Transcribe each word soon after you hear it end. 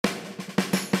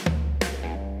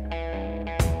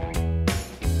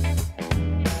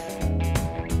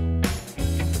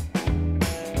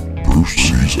Earth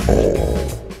sees all.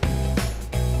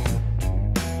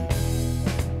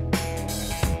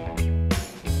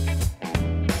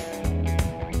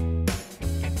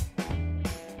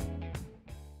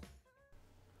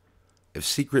 If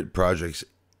secret projects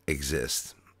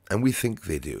exist, and we think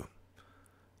they do,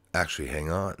 actually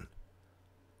hang on.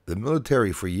 The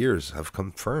military for years have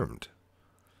confirmed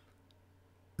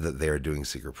that they are doing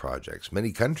secret projects.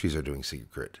 Many countries are doing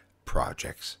secret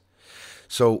projects.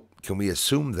 So can we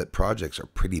assume that projects are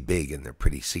pretty big and they're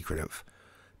pretty secretive?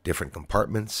 Different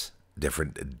compartments,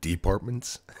 different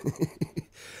departments.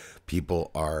 People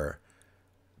are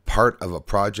part of a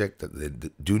project that they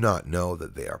do not know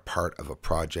that they are part of a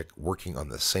project working on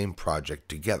the same project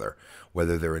together,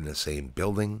 whether they're in the same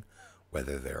building,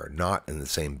 whether they're not in the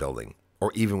same building,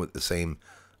 or even with the same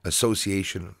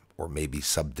association or maybe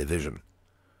subdivision.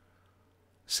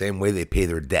 Same way they pay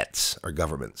their debts, our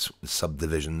governments,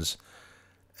 subdivisions,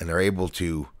 and are able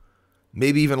to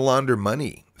maybe even launder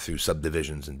money through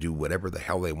subdivisions and do whatever the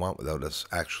hell they want without us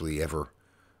actually ever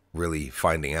really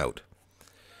finding out.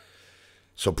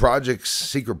 So projects,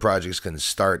 secret projects can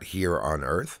start here on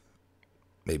Earth,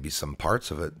 maybe some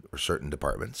parts of it or certain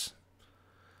departments.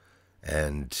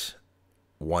 And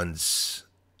once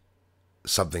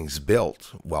something's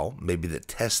built, well, maybe the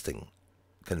testing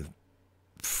can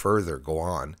further go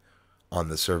on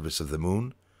the surface of the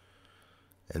moon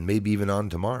and maybe even on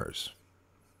to Mars.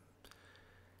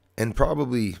 And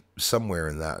probably somewhere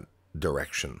in that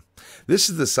direction. This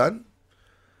is the sun,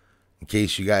 in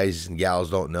case you guys and gals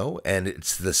don't know, and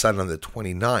it's the sun on the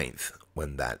 29th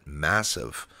when that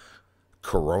massive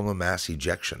coronal mass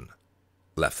ejection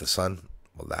left the sun.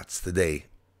 Well, that's the day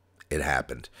it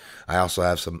happened. I also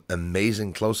have some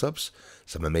amazing close-ups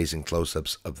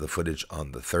of the footage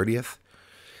on the 30th,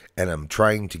 and I'm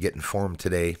trying to get informed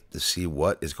today to see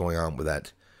what is going on with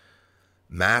that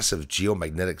massive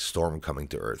geomagnetic storm coming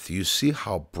to Earth. You see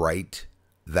how bright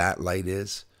that light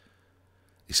is?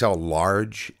 You see how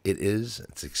large it is?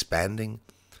 It's expanding.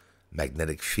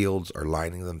 Magnetic fields are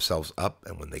lining themselves up,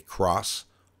 and when they cross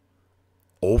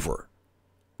over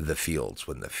the fields,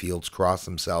 when the fields cross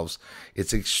themselves,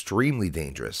 it's extremely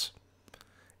dangerous.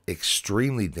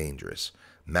 Extremely dangerous.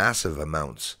 Massive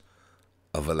amounts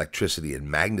of electricity and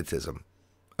magnetism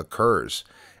occurs.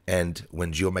 And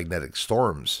when geomagnetic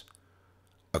storms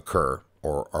occur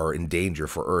or are in danger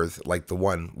for Earth, like the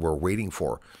one we're waiting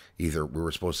for, either we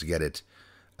were supposed to get it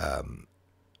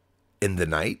in the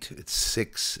night. It's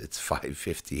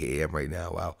 5:50 a.m. right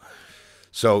now. Wow.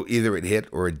 So either it hit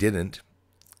or it didn't.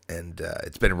 And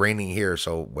it's been raining here.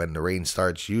 So when the rain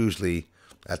starts, usually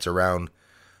that's around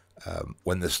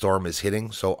when the storm is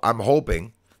hitting. So I'm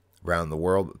hoping around the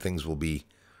world that things will be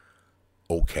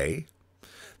okay.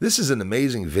 This is an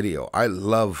amazing video. I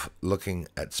love looking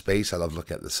at space. I love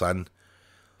looking at the sun,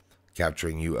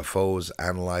 capturing UFOs,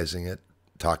 analyzing it,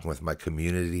 talking with my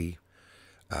community.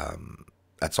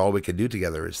 That's all we can do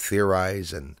together is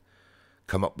theorize and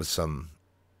come up with some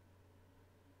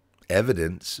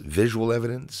evidence, visual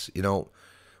evidence,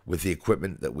 with the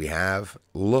equipment that we have.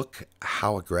 Look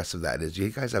how aggressive that is. Do you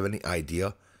guys have any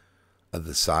idea of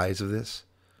the size of this,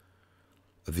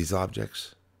 of these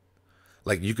objects?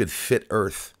 Like you could fit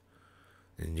Earth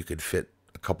and you could fit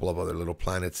a couple of other little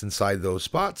planets inside those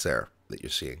spots there that you're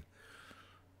seeing.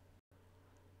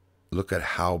 Look at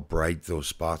how bright those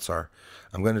spots are.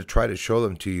 I'm going to try to show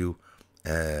them to you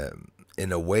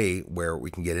in a way where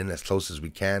we can get in as close as we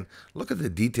can. Look at the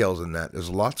details in that. There's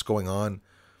lots going on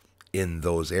in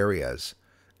those areas.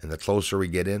 And the closer we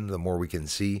get in, the more we can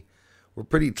see. We're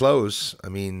pretty close. I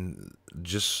mean,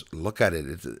 just look at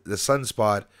it. The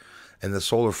sunspot and the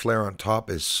solar flare on top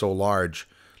is so large.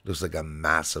 Looks like a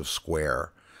massive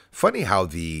square. Funny how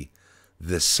the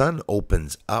sun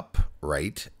opens up,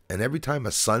 right? And every time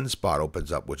a sunspot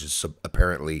opens up, which is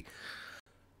apparently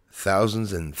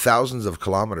thousands and thousands of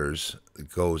kilometers, it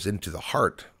goes into the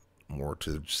heart, more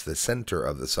to the center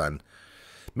of the sun.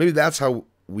 Maybe that's how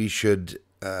we should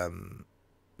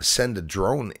send a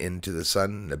drone into the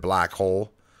sun, a black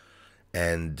hole,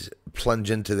 and plunge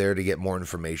into there to get more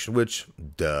information, which,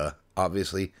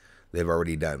 obviously, they've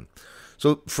already done.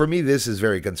 So for me, this is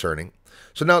very concerning.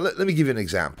 So now let me give you an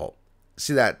example.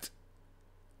 See that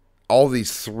all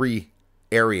these three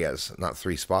areas, not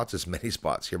three spots, there's many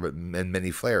spots here, but and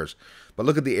many flares. But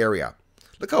look at the area.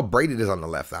 Look how bright it is on the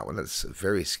left, that one. That's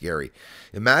very scary.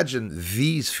 Imagine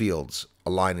these fields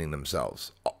aligning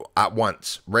themselves at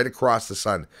once, right across the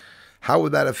sun. How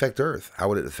would that affect Earth? How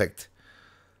would it affect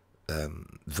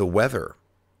the weather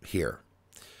here?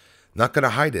 Not going to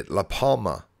hide it. La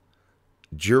Palma,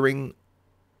 during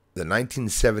the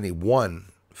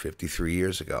 1971, 53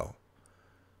 years ago,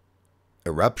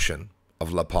 eruption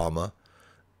of La Palma,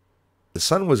 the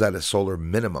sun was at a solar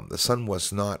minimum. The sun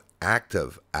was not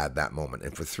active at that moment.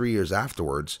 And for 3 years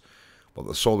afterwards, well,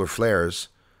 the solar flares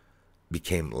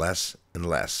became less and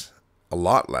less. A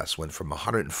lot less. Went from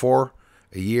 104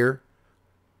 a year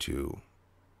to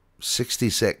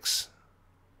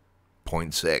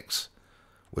 66.6,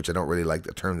 which I don't really like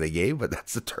the term they gave, but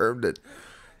that's the term that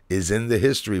is in the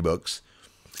history books.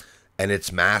 And it's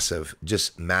massive,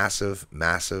 just massive,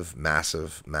 massive,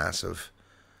 massive, massive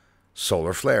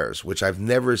solar flares, which I've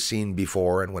never seen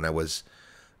before. And when I was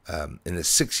in the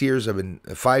 6 years,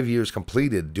 5 years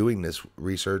completed doing this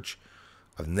research,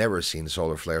 I've never seen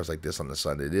solar flares like this on the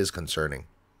sun. It is concerning.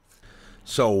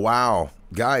 So, wow,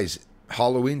 guys,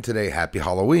 Halloween today. Happy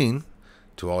Halloween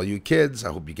to all you kids.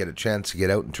 I hope you get a chance to get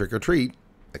out and trick or treat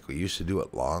like we used to do a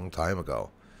long time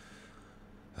ago.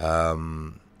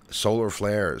 Solar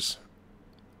flares.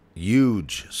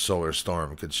 Huge solar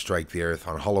storm could strike the Earth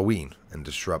on Halloween and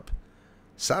disrupt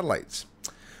satellites.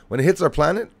 When it hits our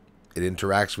planet, it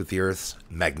interacts with the Earth's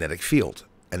magnetic field,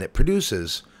 and it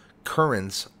produces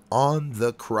currents on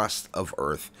the crust of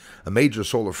Earth. A major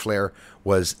solar flare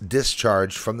was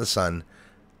discharged from the sun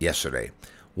yesterday.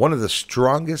 One of the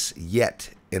strongest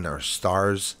yet in our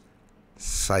star's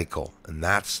cycle. And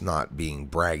that's not being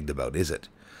bragged about, is it?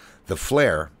 The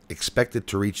flare expected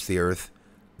to reach the Earth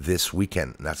this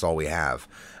weekend. And that's all we have.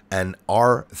 And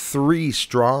our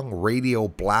 3-strong radio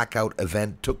blackout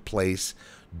event took place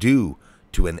due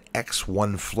to an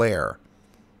X1 flare.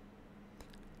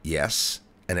 Yes,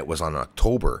 and it was on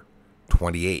October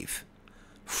 28th.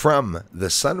 From the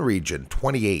sun region,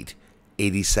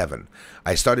 2887.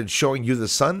 I started showing you the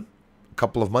sun a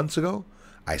couple of months ago.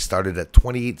 I started at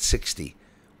 2860.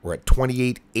 We're at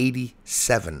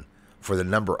 2887 for the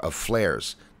number of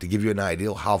flares, to give you an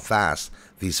idea how fast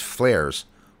these flares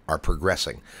are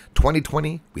progressing.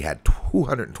 2020, we had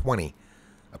 220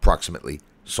 approximately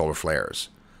solar flares.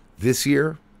 This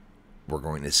year, we're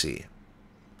going to see.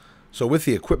 So with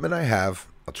the equipment I have,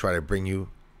 I'll try to bring you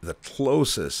the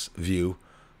closest view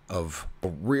of a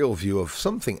real view of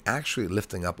something actually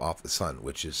lifting up off the sun,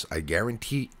 which is, I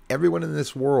guarantee everyone in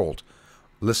this world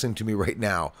listening to me right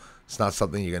now, it's not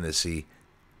something you're going to see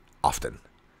often.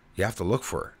 You have to look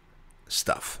for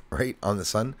stuff, right, on the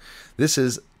sun. This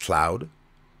is cloud,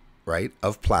 right,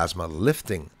 of plasma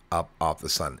lifting up off the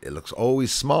sun. It looks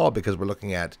always small because we're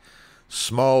looking at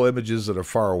small images that are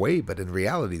far away, but in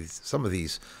reality, some of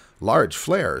these large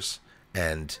flares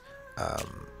and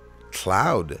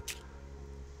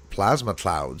plasma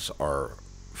clouds are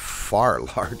far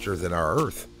larger than our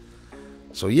Earth.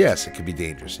 So yes, it could be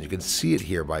dangerous. And you can see it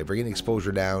here by bringing the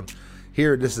exposure down.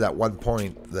 Here, this is at one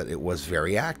point that it was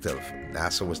very active.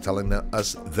 NASA was telling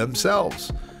us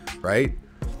themselves, right?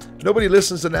 Nobody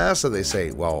listens to NASA, they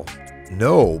say. Well,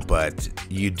 no, but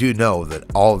you do know that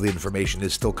all of the information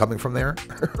is still coming from there.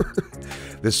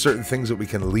 There's certain things that we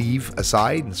can leave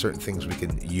aside and certain things we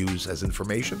can use as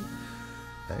information.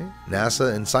 Okay?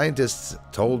 NASA and scientists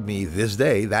told me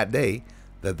that day,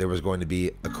 that there was going to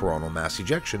be a coronal mass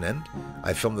ejection, and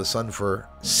I filmed the sun for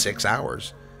 6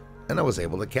 hours, and I was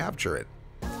able to capture it.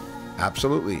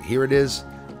 Absolutely. Here it is.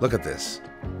 Look at this.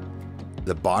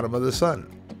 The bottom of the sun.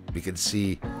 We can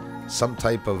see some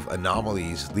type of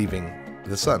anomalies leaving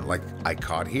the sun, like I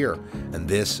caught here, and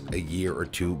this a year or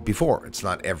two before. It's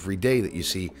not every day that you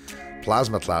see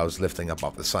plasma clouds lifting up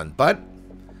off the sun, but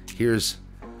here's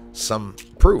some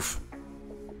proof.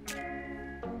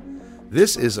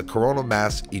 This is a coronal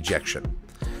mass ejection.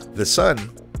 The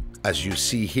sun, as you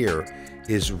see here,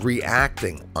 is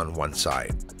reacting on one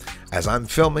side. As I'm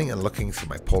filming and looking through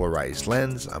my polarized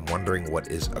lens, I'm wondering what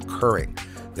is occurring.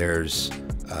 There's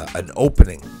an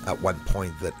opening at one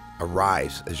point that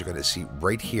arrives, as you're going to see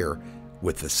right here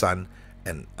with the sun,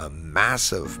 and a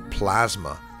massive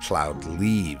plasma cloud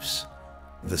leaves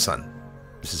the sun.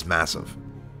 This is massive.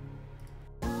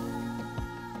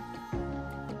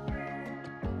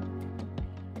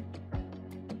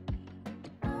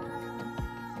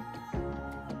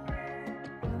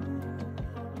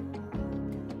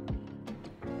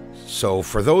 So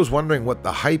for those wondering what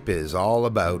the hype is all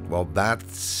about, well,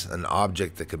 that's an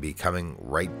object that could be coming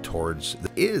right towards,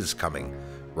 is coming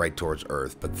right towards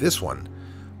Earth. But this one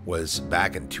was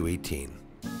back in 2018.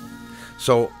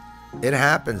 So it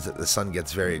happens that the sun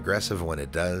gets very aggressive. When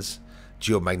it does,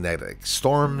 geomagnetic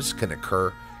storms can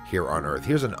occur here on Earth.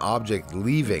 Here's an object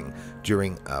leaving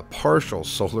during a partial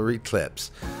solar eclipse.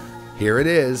 Here it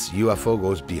is. UFO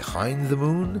goes behind the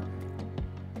moon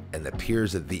and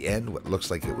appears at the end what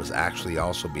looks like it was actually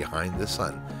also behind the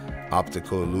sun.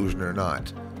 Optical illusion or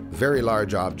not. Very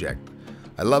large object.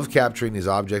 I love capturing these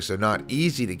objects. They're not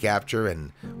easy to capture,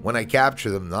 and when I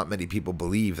capture them, not many people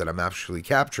believe that I'm actually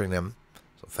capturing them.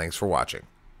 So thanks for watching.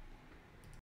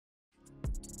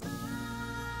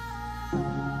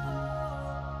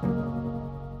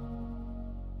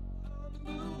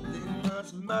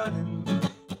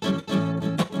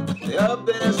 They up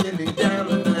there sitting down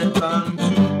in that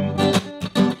pontoon.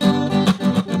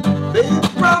 They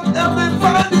brought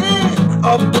everybody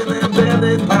up in their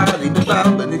belly party.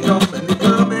 They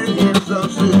coming here so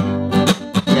soon.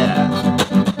 Yeah,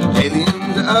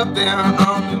 aliens are up there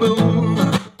on the moon.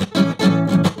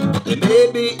 They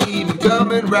may be even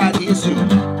coming right here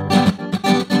soon.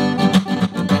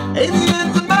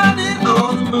 Aliens are mining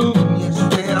on the moon. Yes,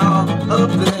 they are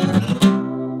up there.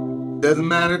 Doesn't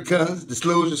matter, cause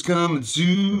disclosure's coming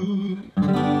soon.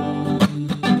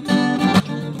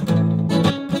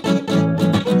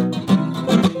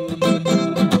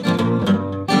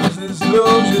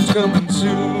 Disclosure's coming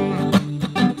soon.